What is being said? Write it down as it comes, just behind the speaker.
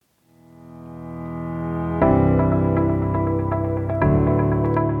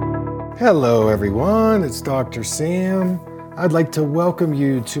Hello everyone, it's Dr. Sam. I'd like to welcome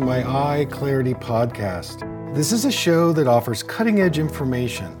you to my Eye Clarity podcast. This is a show that offers cutting-edge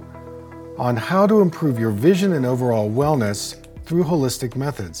information on how to improve your vision and overall wellness through holistic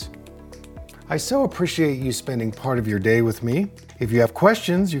methods. I so appreciate you spending part of your day with me. If you have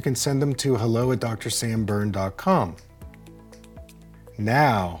questions, you can send them to hello@drsambyrne.com.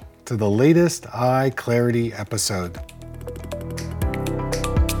 Now, to the latest Eye Clarity episode.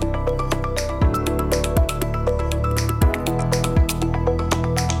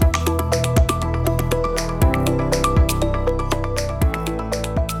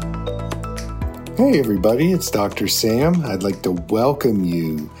 Hey everybody, it's Dr. Sam. I'd like to welcome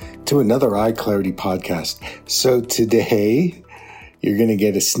you to another Eye Clarity podcast. So today, you're going to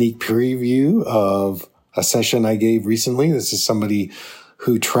get a sneak preview of a session I gave recently. This is somebody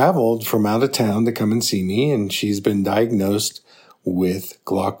who traveled from out of town to come and see me, and she's been diagnosed with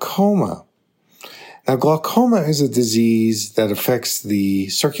glaucoma. Now, glaucoma is a disease that affects the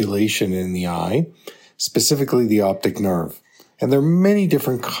circulation in the eye, specifically the optic nerve. And there are many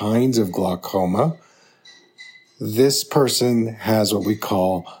different kinds of glaucoma. This person has what we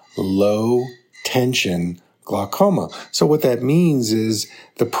call low tension glaucoma. So what that means is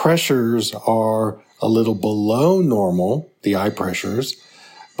the pressures are a little below normal, the eye pressures,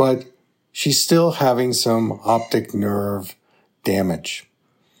 but she's still having some optic nerve damage.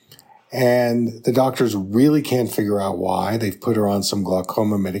 And the doctors really can't figure out why. They've put her on some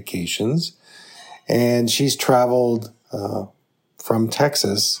glaucoma medications, and she's traveled from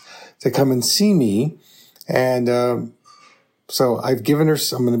Texas to come and see me. And so I'm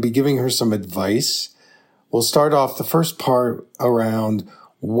going to be giving her some advice. We'll start off the first part around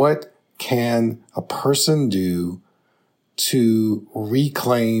what can a person do to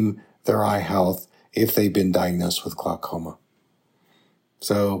reclaim their eye health if they've been diagnosed with glaucoma.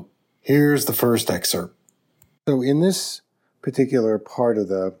 So here's the first excerpt. So in this particular part of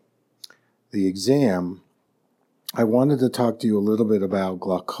the exam, I wanted to talk to you a little bit about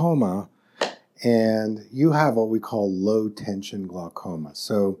glaucoma, and you have what we call low tension glaucoma.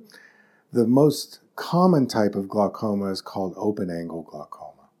 So the most common type of glaucoma is called open angle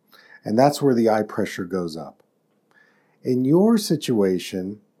glaucoma, and that's where the eye pressure goes up. In your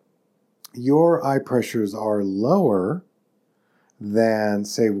situation, your eye pressures are lower than,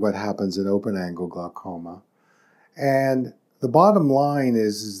 say, what happens in open angle glaucoma, and the bottom line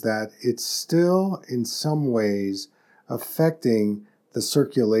is that it's still, in some ways, affecting the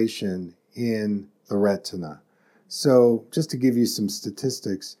circulation in the retina. So, just to give you some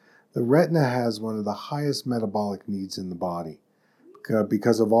statistics, the retina has one of the highest metabolic needs in the body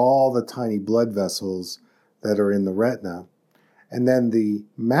because of all the tiny blood vessels that are in the retina. And then the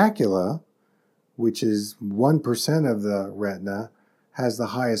macula, which is 1% of the retina, has the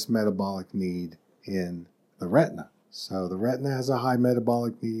highest metabolic need in the retina. So the retina has a high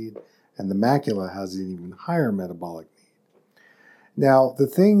metabolic need, and the macula has an even higher metabolic need. Now, the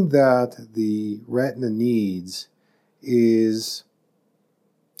thing that the retina needs is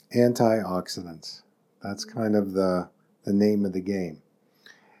antioxidants. That's kind of the name of the game.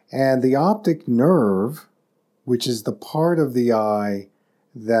 And the optic nerve, which is the part of the eye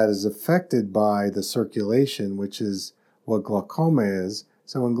that is affected by the circulation, which is what glaucoma is.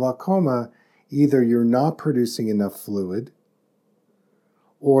 So in glaucoma, either you're not producing enough fluid,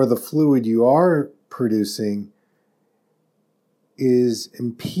 or the fluid you are producing is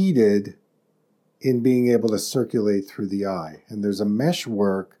impeded in being able to circulate through the eye. And there's a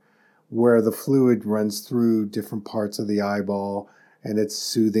meshwork where the fluid runs through different parts of the eyeball, and it's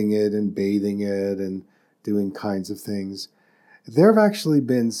soothing it and bathing it and doing kinds of things. There have actually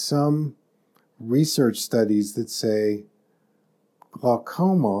been some research studies that say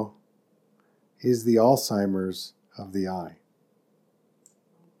glaucoma is the Alzheimer's of the eye.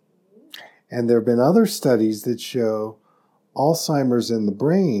 And there have been other studies that show Alzheimer's in the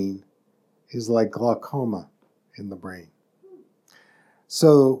brain is like glaucoma in the brain.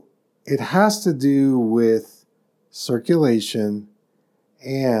 So it has to do with circulation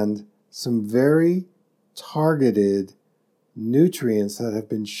and some very targeted nutrients that have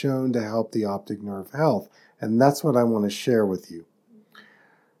been shown to help the optic nerve health. And that's what I want to share with you.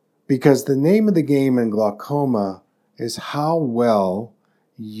 Because the name of the game in glaucoma is how well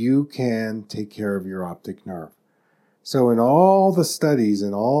you can take care of your optic nerve. So in all the studies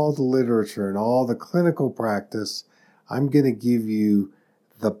and all the literature and all the clinical practice, I'm going to give you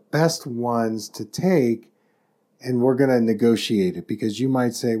the best ones to take, and we're going to negotiate it, because you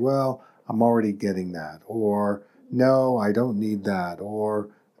might say, well, I'm already getting that, or no, I don't need that, or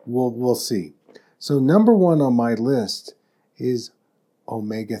we'll see. So number one on my list is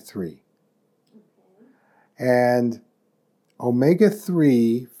omega-3. And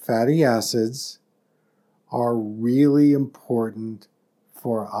omega-3 fatty acids are really important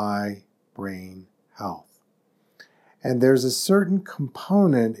for eye-brain health. And there's a certain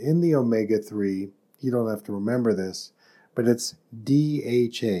component in the omega-3, you don't have to remember this, but it's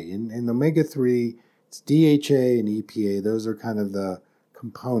DHA. In omega-3, it's DHA and EPA. Those are kind of the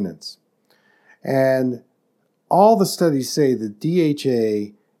components. And all the studies say that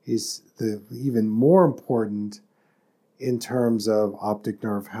DHA is even more important in terms of optic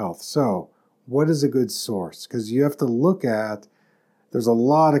nerve health. So, what is a good source? Because you have to look at, there's a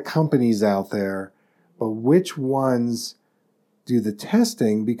lot of companies out there, but which ones do the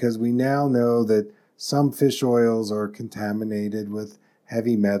testing? Because we now know that some fish oils are contaminated with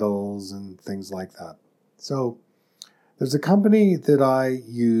heavy metals and things like that. So there's a company that I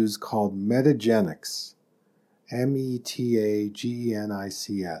use called Metagenics, Metagenics.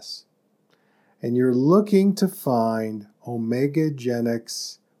 And you're looking to find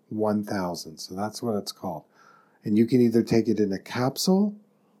Omegagenics 1000. So that's what it's called. And you can either take it in a capsule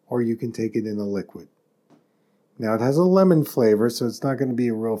or you can take it in a liquid. Now it has a lemon flavor, so it's not going to be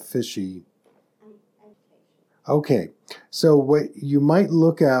a real fishy. Okay, so what you might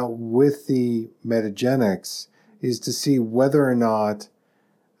look at with the Metagenics is to see whether or not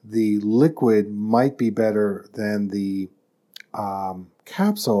the liquid might be better than the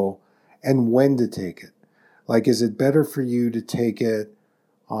capsule and when to take it. Like, is it better for you to take it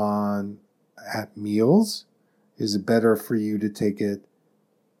at meals? Is it better for you to take it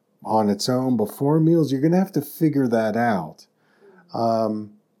on its own before meals? You're going to have to figure that out.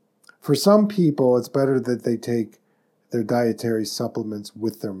 For some people, it's better that they take their dietary supplements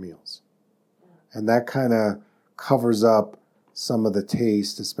with their meals. And that kind of covers up some of the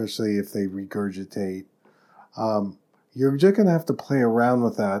taste, especially if they regurgitate. You're just going to have to play around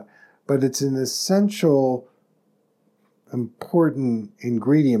with that. But it's an essential, important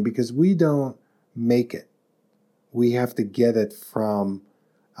ingredient because we don't make it. We have to get it from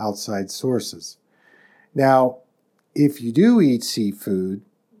outside sources. Now, if you do eat seafood,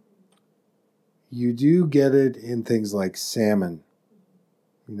 you do get it in things like salmon.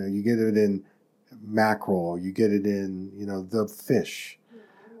 You get it in mackerel. You get it in, the fish.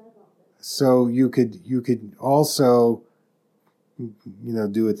 So you could also,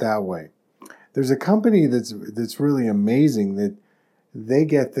 do it that way. There's a company that's really amazing that they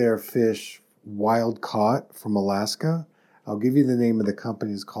get their fish wild caught from Alaska. I'll give you the name of the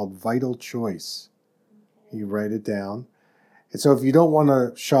company. It's called Vital Choice. You write it down. And so if you don't want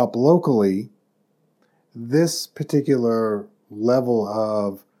to shop locally, this particular level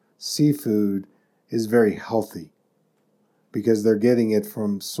of seafood is very healthy because they're getting it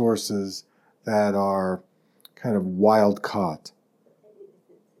from sources that are kind of wild caught.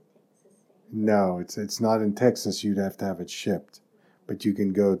 No, it's not in Texas. You'd have to have it shipped, but you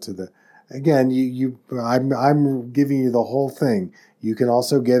can go to the. Again, I'm giving you the whole thing. You can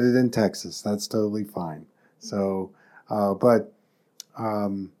also get it in Texas. That's totally fine. So, but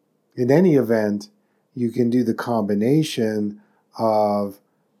in any event, you can do the combination of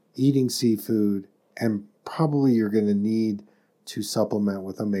eating seafood, and probably you're going to need to supplement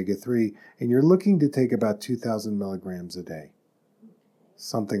with omega-3, and you're looking to take about 2,000 milligrams a day,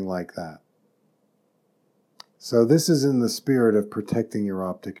 something like that. So this is in the spirit of protecting your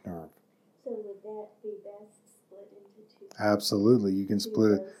optic nerve. So would that be best split into two? Absolutely. You can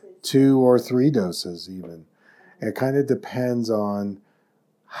split it 2 or 3 doses even. It kind of depends on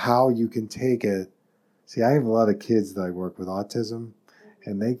how you can take it. See, I have a lot of kids that I work with autism,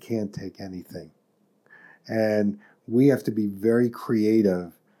 and they can't take anything. And we have to be very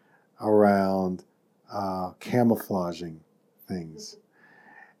creative around camouflaging things.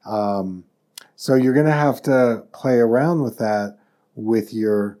 So you're going to have to play around with that with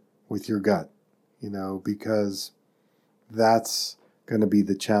your gut, because that's going to be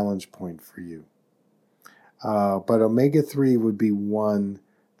the challenge point for you. But omega-3 would be one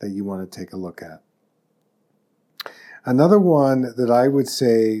that you want to take a look at. Another one that I would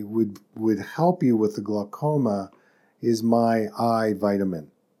say would help you with the glaucoma is my eye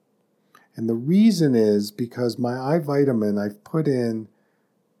vitamin. And the reason is because my eye vitamin, I've put in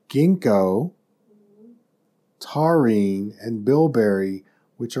ginkgo, taurine, and bilberry,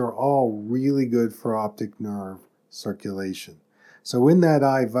 which are all really good for optic nerve circulation. So in that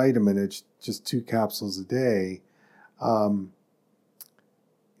eye vitamin, it's just 2 capsules a day.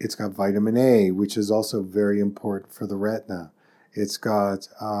 It's got vitamin A, which is also very important for the retina. It's got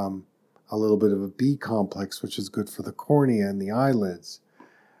a little bit of a B complex, which is good for the cornea and the eyelids.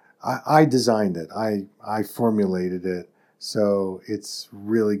 I designed it. I formulated it, so it's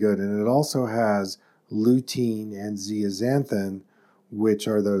really good. And it also has lutein and zeaxanthin, which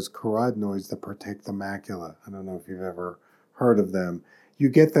are those carotenoids that protect the macula. I don't know if you've ever heard of them. You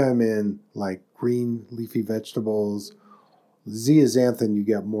get them in like green leafy vegetables. Zeaxanthin you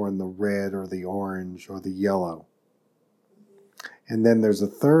get more in the red or the orange or the yellow. And then there's a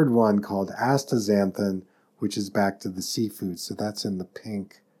third one called astaxanthin, which is back to the seafood. So that's in the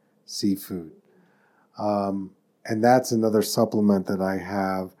pink seafood. And that's another supplement that I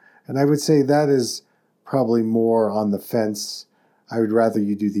have. And I would say that is probably more on the fence. I would rather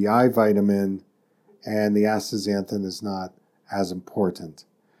you do the eye vitamin, and the astaxanthin is not as important.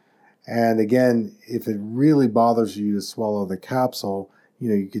 And again, if it really bothers you to swallow the capsule,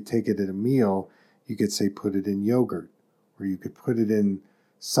 you could take it at a meal. You could say put it in yogurt, or you could put it in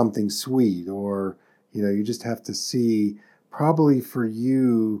something sweet, or, you just have to see. Probably for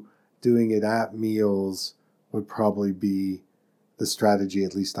you, doing it at meals would probably be the strategy,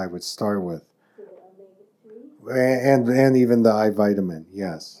 at least I would start with. And even the eye vitamin,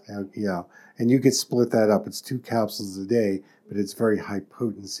 yes. Yeah. And you could split that up. It's 2 capsules a day, but it's very high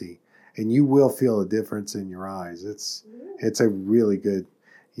potency. And you will feel a difference in your eyes. It's a really good,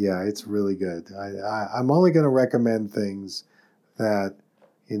 it's really good. I'm only going to recommend things that,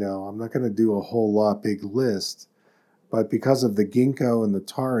 I'm not going to do a whole lot, big list. But because of the ginkgo and the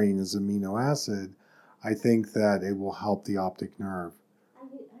taurine as amino acid, I think that it will help the optic nerve. I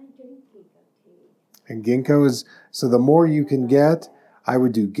drink ginkgo tea. And ginkgo is, so the more you can get, I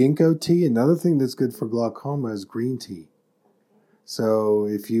would do ginkgo tea. Another thing that's good for glaucoma is green tea. So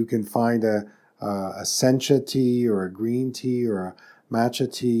if you can find a sencha tea or a green tea or a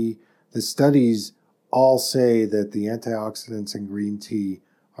matcha tea, the studies all say that the antioxidants in green tea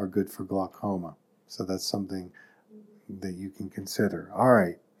are good for glaucoma. So that's something that you can consider. All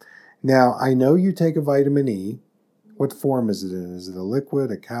right. Now, I know you take a vitamin E. What form is it in? Is it a liquid,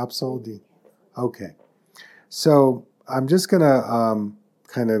 a capsule? Okay. So I'm just going to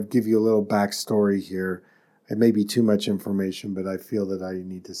kind of give you a little backstory here. It may be too much information, but I feel that I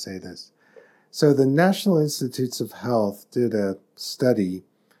need to say this. So the National Institutes of Health did a study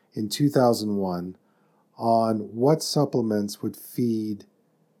in 2001 on what supplements would feed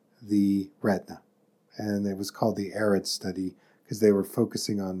the retina. And it was called the ARID study because they were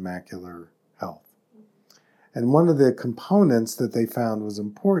focusing on macular health. And one of the components that they found was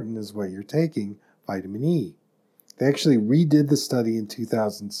important is what you're taking, vitamin E. They actually redid the study in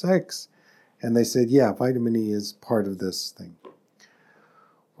 2006, and they said, yeah, vitamin E is part of this thing.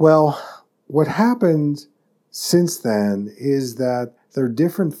 Well, what happened since then is that there are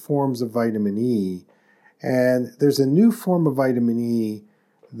different forms of vitamin E, and there's a new form of vitamin E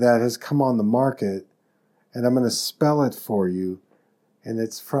that has come on the market, and I'm going to spell it for you, and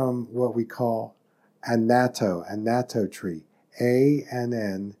it's from what we call annatto tree,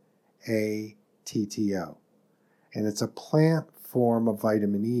 Annatto. And it's a plant form of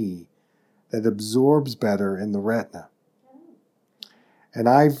vitamin E that absorbs better in the retina. And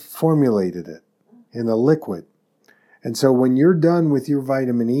I've formulated it in a liquid. And so when you're done with your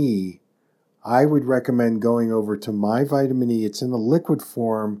vitamin E, I would recommend going over to my vitamin E. It's in a liquid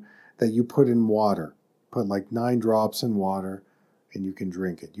form that you put in water. Put like 9 drops in water and you can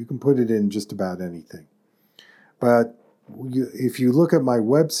drink it. You can put it in just about anything. But if you look at my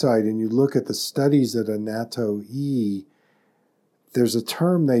website and you look at the studies at Annatto E, there's a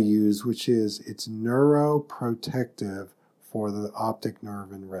term they use, which is it's neuroprotective for the optic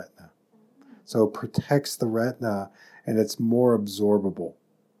nerve and retina. So it protects the retina and it's more absorbable.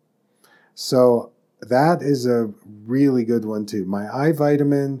 So that is a really good one too. My eye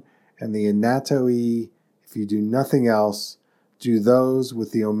vitamin and the Annatto E, if you do nothing else, do those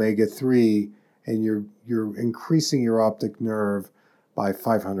with the omega-3 and you're increasing your optic nerve by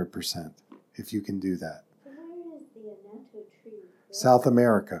 500% if you can do that. So where is the Annatto tree? South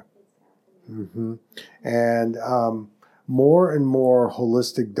America. Mm-hmm. And more and more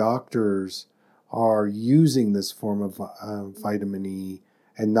holistic doctors are using this form of vitamin E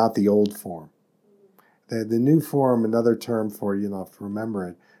and not the old form. The new form, another term for, you'll have to remember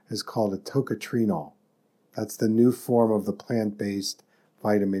it, is called a tocotrienol. That's the new form of the plant-based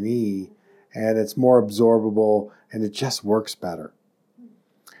vitamin E, and it's more absorbable, and it just works better.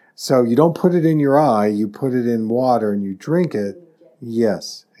 So you don't put it in your eye, you put it in water and you drink it.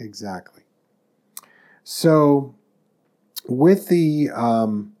 Yes, exactly. So with the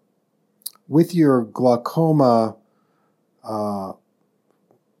with your glaucoma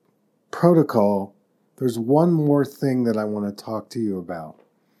protocol, there's one more thing that I want to talk to you about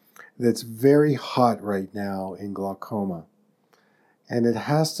that's very hot right now in glaucoma. And it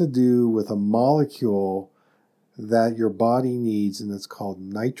has to do with a molecule that your body needs, and it's called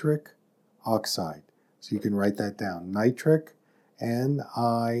nitric oxide. So you can write that down. Nitric,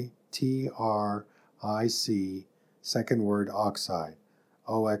 Nitric, second word oxide,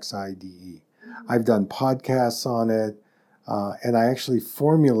 Oxide. I've done podcasts on it, and I actually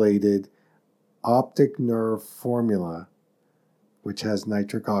formulated optic nerve formula, which has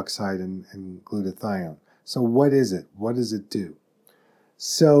nitric oxide and glutathione. So what is it? What does it do?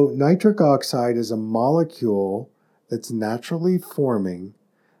 So nitric oxide is a molecule that's naturally forming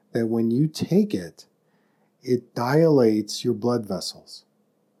that when you take it, it dilates your blood vessels.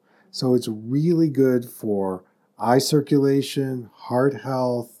 So it's really good for eye circulation, heart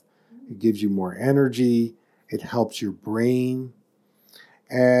health. It gives you more energy. It helps your brain.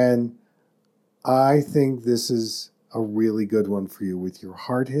 And I think this is a really good one for you with your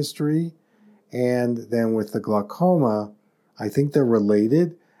heart history. And then with the glaucoma, I think they're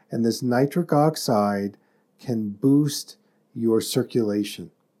related. And this nitric oxide can boost your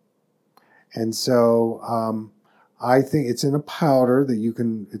circulation. And so I think it's in a powder that you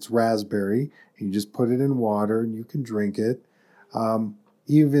can, it's raspberry, and you just put it in water and you can drink it.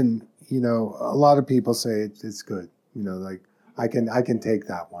 Even, a lot of people say it's good. Like I can take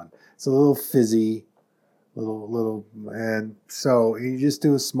that one. It's a little fizzy, and so you just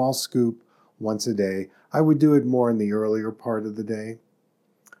do a small scoop once a day. I would do it more in the earlier part of the day.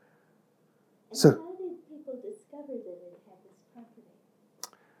 And So, how did people discover that it had this property?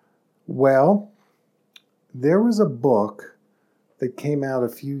 well, there was a book that came out a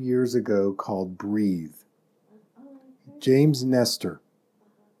few years ago called Breathe, James Nestor.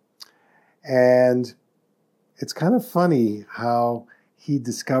 And it's kind of funny how he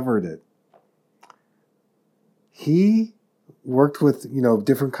discovered it. He worked with,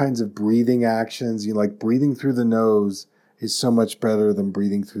 different kinds of breathing actions. Like breathing through the nose is so much better than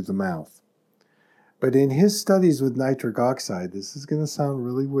breathing through the mouth. But in his studies with nitric oxide, this is going to sound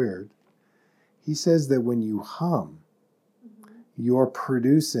really weird. He says that when you hum, you're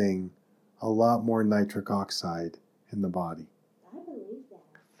producing a lot more nitric oxide in the body. I believe that.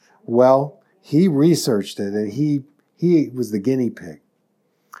 Well, he researched it, and he was the guinea pig.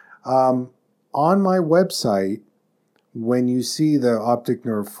 On my website, when you see the optic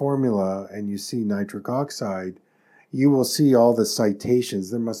nerve formula and you see nitric oxide, you will see all the citations.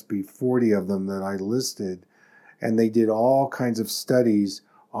 There must be 40 of them that I listed, and they did all kinds of studies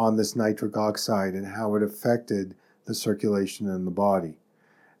on this nitric oxide and how it affected the circulation in the body.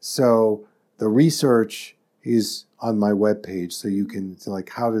 So the research is on my webpage, so you can,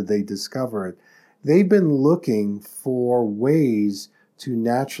 how did they discover it? They've been looking for ways to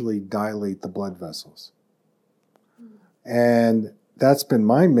naturally dilate the blood vessels. And that's been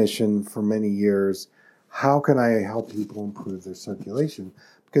my mission for many years. How can I help people improve their circulation?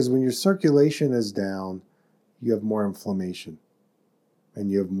 Because when your circulation is down, you have more inflammation and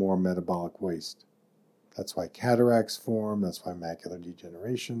you have more metabolic waste. That's why cataracts form, that's why macular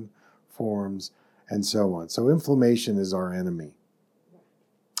degeneration forms, and so on. So inflammation is our enemy.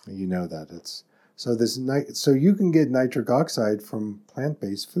 You know that. So you can get nitric oxide from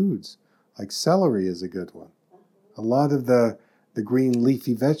plant-based foods. Like celery is a good one. A lot of the green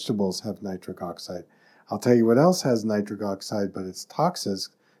leafy vegetables have nitric oxide. I'll tell you what else has nitric oxide, but it's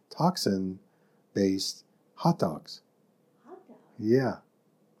toxin-based hot dogs. Hot dog. Yeah.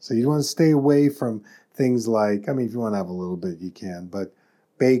 So you want to stay away from things like, if you want to have a little bit, you can, but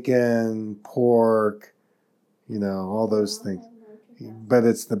bacon, pork, all those things. But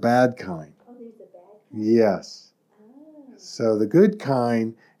it's the bad kind. Oh, there's a bad kind? Yes. Oh. So the good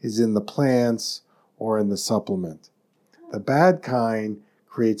kind is in the plants or in the supplement. The bad kind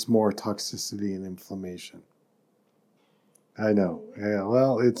creates more toxicity and inflammation. I know. Yeah.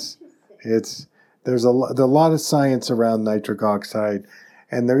 Well, there's a lot of science around nitric oxide,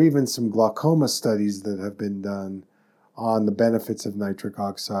 and there are even some glaucoma studies that have been done on the benefits of nitric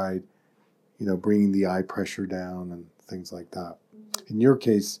oxide, bringing the eye pressure down and things like that. In your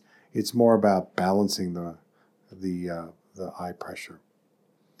case, it's more about balancing the eye pressure.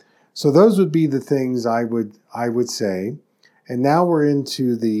 So those would be the things I would say. And now we're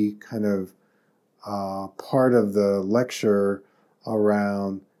into the kind of part of the lecture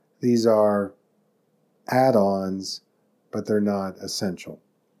around these are add-ons, but they're not essential.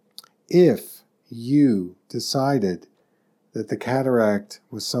 If you decided that the cataract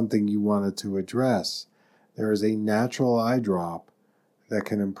was something you wanted to address, there is a natural eye drop that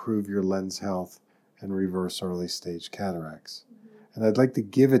can improve your lens health and reverse early stage cataracts. And I'd like to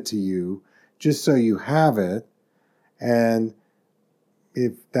give it to you just so you have it. And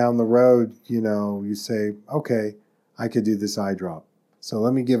if down the road, you say, okay, I could do this eye drop. So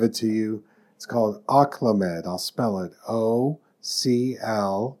let me give it to you. It's called Oclamed. I'll spell it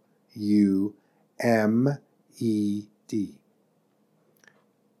And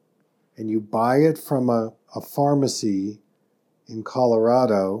you buy it from a pharmacy in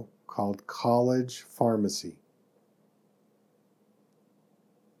Colorado called College Pharmacy.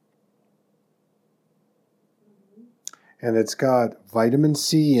 And it's got vitamin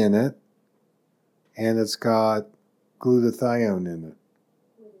C in it, and it's got glutathione in it.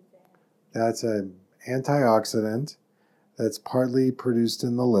 What is that? That's an antioxidant that's partly produced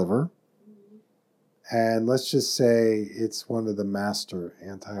in the liver. And let's just say it's one of the master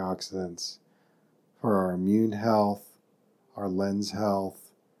antioxidants for our immune health, our lens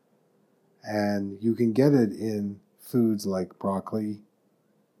health. And you can get it in foods like broccoli.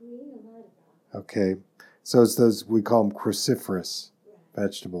 We eat a lot of that. Okay. So it's those, we call them cruciferous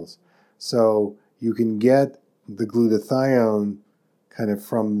vegetables. So you can get the glutathione kind of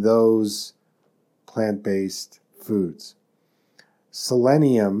from those plant-based foods.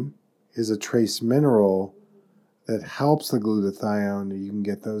 Selenium is a trace mineral that helps the glutathione. You can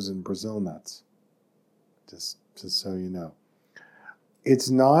get those in Brazil nuts, just so you know.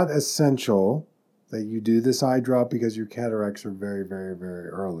 It's not essential that you do this eye drop because your cataracts are very, very, very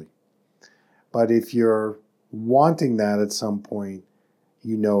early. But if you're wanting that at some point,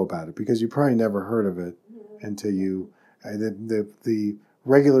 you know about it because you probably never heard of it until you, the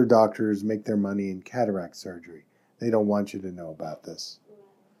regular doctors make their money in cataract surgery. They don't want you to know about this.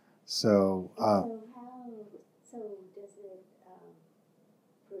 So So does it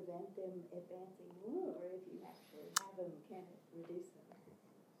prevent them advancing more, or if you actually have them, can it reduce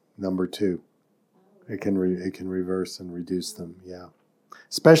them? number 2, it can reverse and reduce them, yeah,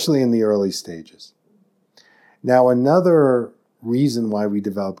 especially in the early stages. Now, another reason why we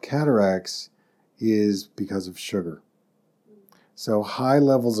develop cataracts is because of sugar. So high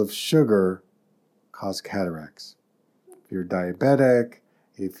levels of sugar cause cataracts. If you're diabetic,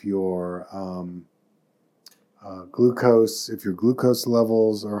 if your glucose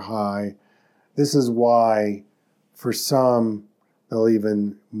levels are high, this is why for some they'll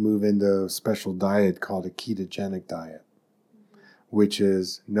even move into a special diet called a ketogenic diet, which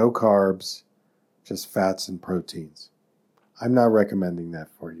is no carbs, just fats and proteins. I'm not recommending that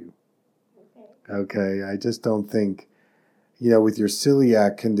for you. Okay, I just don't think, with your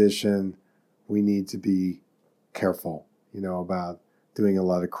celiac condition, we need to be careful, about doing a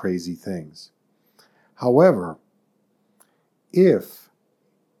lot of crazy things. However, if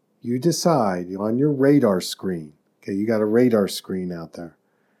you decide on your radar screen, okay, you got a radar screen out there,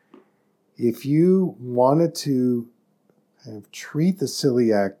 if you wanted to kind of treat the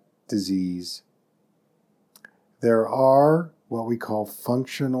celiac disease, there are what we call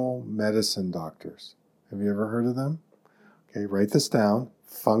functional medicine doctors. Have you ever heard of them? Okay, write this down.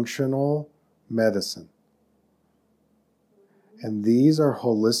 Functional medicine. And these are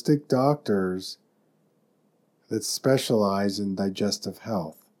holistic doctors that specialize in digestive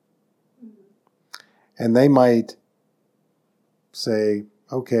health. And they might say,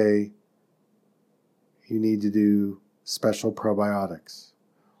 okay, you need to do special probiotics.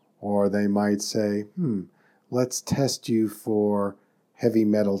 Or they might say, let's test you for heavy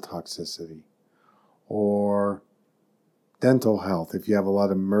metal toxicity. Or dental health, if you have a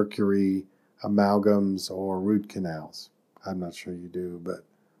lot of mercury amalgams or root canals. I'm not sure you do, but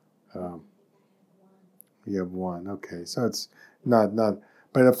you have one. Okay, so it's not,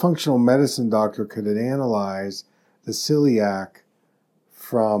 but a functional medicine doctor could analyze the celiac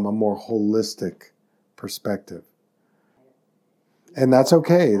from a more holistic perspective. And that's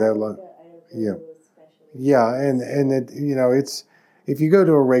okay. Yeah, and it, it's, if you go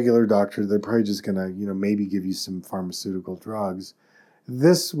to a regular doctor, they're probably just going to, maybe give you some pharmaceutical drugs.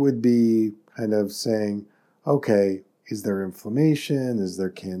 This would be kind of saying, okay, is there inflammation? Is there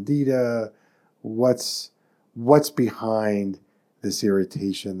candida? What's behind this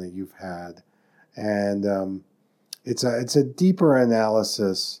irritation that you've had? And it's a deeper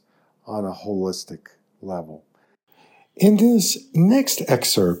analysis on a holistic level. In this next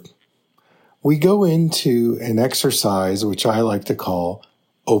excerpt, we go into an exercise which I like to call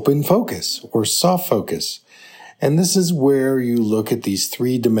open focus or soft focus. And this is where you look at these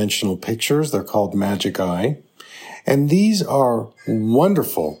 3-dimensional pictures. They're called magic eye. And these are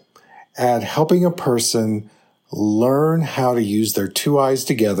wonderful at helping a person learn how to use their 2 eyes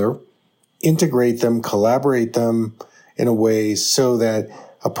together, integrate them, collaborate them in a way so that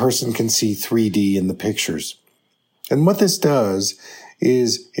a person can see 3D in the pictures. And what this does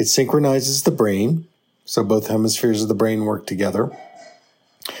is it synchronizes the brain, so both hemispheres of the brain work together,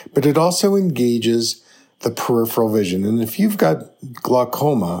 but it also engages the peripheral vision. And if you've got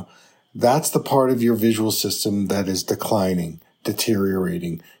glaucoma, that's the part of your visual system that is declining,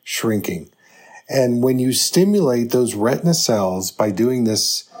 deteriorating, shrinking. And when you stimulate those retina cells by doing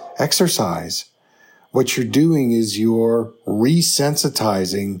this exercise, what you're doing is you're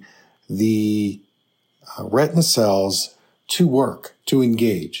resensitizing the retina cells to work, to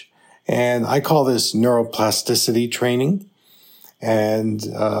engage. And I call this neuroplasticity training. And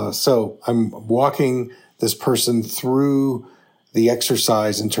so I'm walking this person through the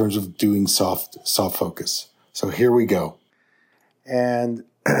exercise in terms of doing soft focus. So here we go. And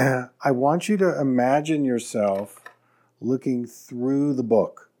I want you to imagine yourself looking through the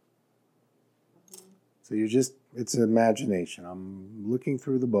book. So it's imagination. I'm looking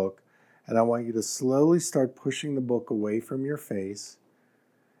through the book, and I want you to slowly start pushing the book away from your face.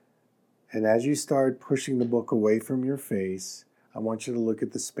 And as you start pushing the book away from your face, I want you to look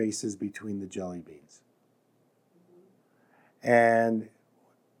at the spaces between the jelly beans. And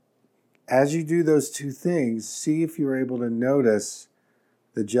as you do those two things, see if you're able to notice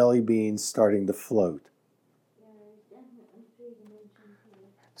the jelly beans starting to float.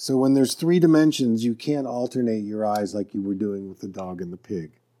 So when there's 3 dimensions, you can't alternate your eyes like you were doing with the dog and the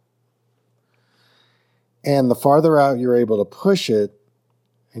pig. And the farther out you're able to push it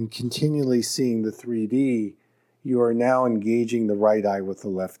and continually seeing the 3D, you are now engaging the right eye with the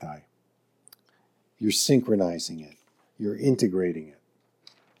left eye. You're synchronizing it. You're integrating it.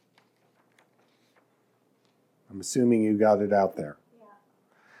 I'm assuming you got it out there. Yeah.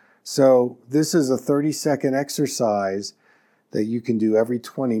 So this is a 30-second exercise that you can do every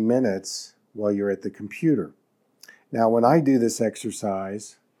 20 minutes while you're at the computer. Now, when I do this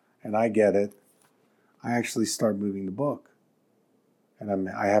exercise and I get it, I actually start moving the book. And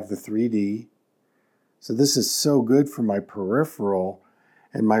I have the 3D. So this is so good for my peripheral,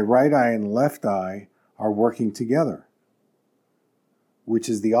 and my right eye and left eye are working together, which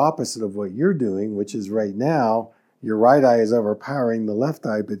is the opposite of what you're doing, which is right now, your right eye is overpowering the left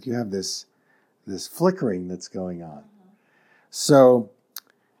eye, but you have this flickering that's going on. So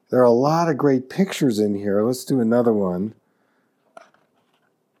there are a lot of great pictures in here. Let's do another one.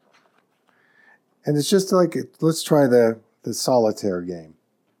 And it's just like, let's try the solitaire game.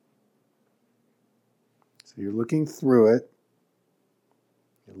 So you're looking through it.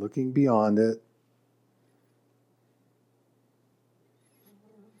 You're looking beyond it.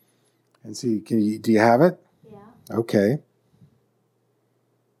 And see, do you have it? Yeah. Okay.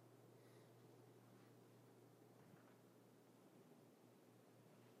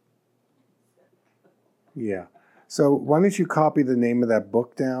 Yeah. So why don't you copy the name of that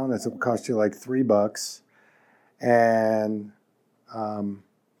book down? It'll cost you like $3. And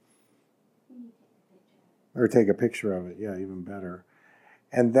or take a picture of it. Yeah, even better.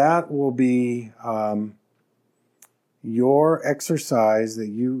 And that will be your exercise that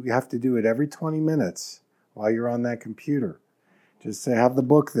you have to do it every 20 minutes while you're on that computer. Just to have the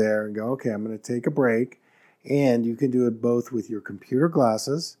book there and go, okay, I'm going to take a break. And you can do it both with your computer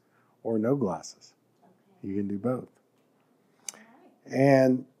glasses or no glasses. You can do both.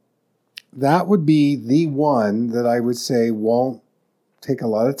 And that would be the one that I would say won't take a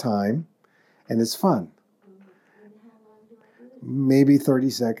lot of time and it's fun. Maybe 30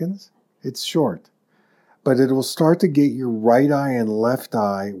 seconds. It's short. But it will start to get your right eye and left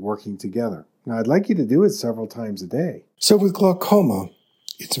eye working together. Now, I'd like you to do it several times a day. So with glaucoma,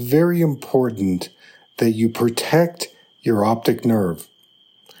 it's very important that you protect your optic nerve.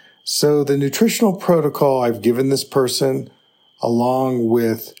 So the nutritional protocol I've given this person, along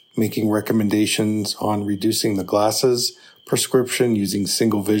with making recommendations on reducing the glasses prescription, using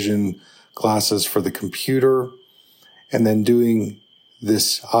single vision glasses for the computer, and then doing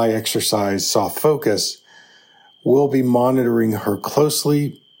this eye exercise, soft focus, we'll be monitoring her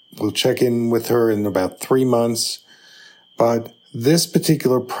closely. We'll check in with her in about 3 months. But this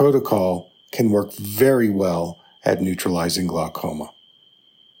particular protocol can work very well at neutralizing glaucoma.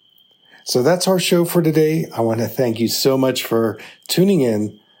 So that's our show for today. I want to thank you so much for tuning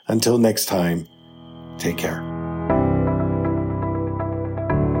in. Until next time, take care.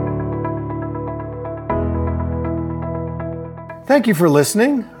 Thank you for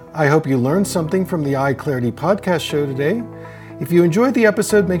listening. I hope you learned something from the Eye Clarity podcast show today. If you enjoyed the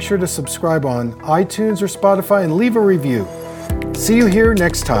episode, make sure to subscribe on iTunes or Spotify and leave a review. See you here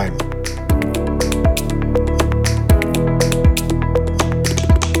next time.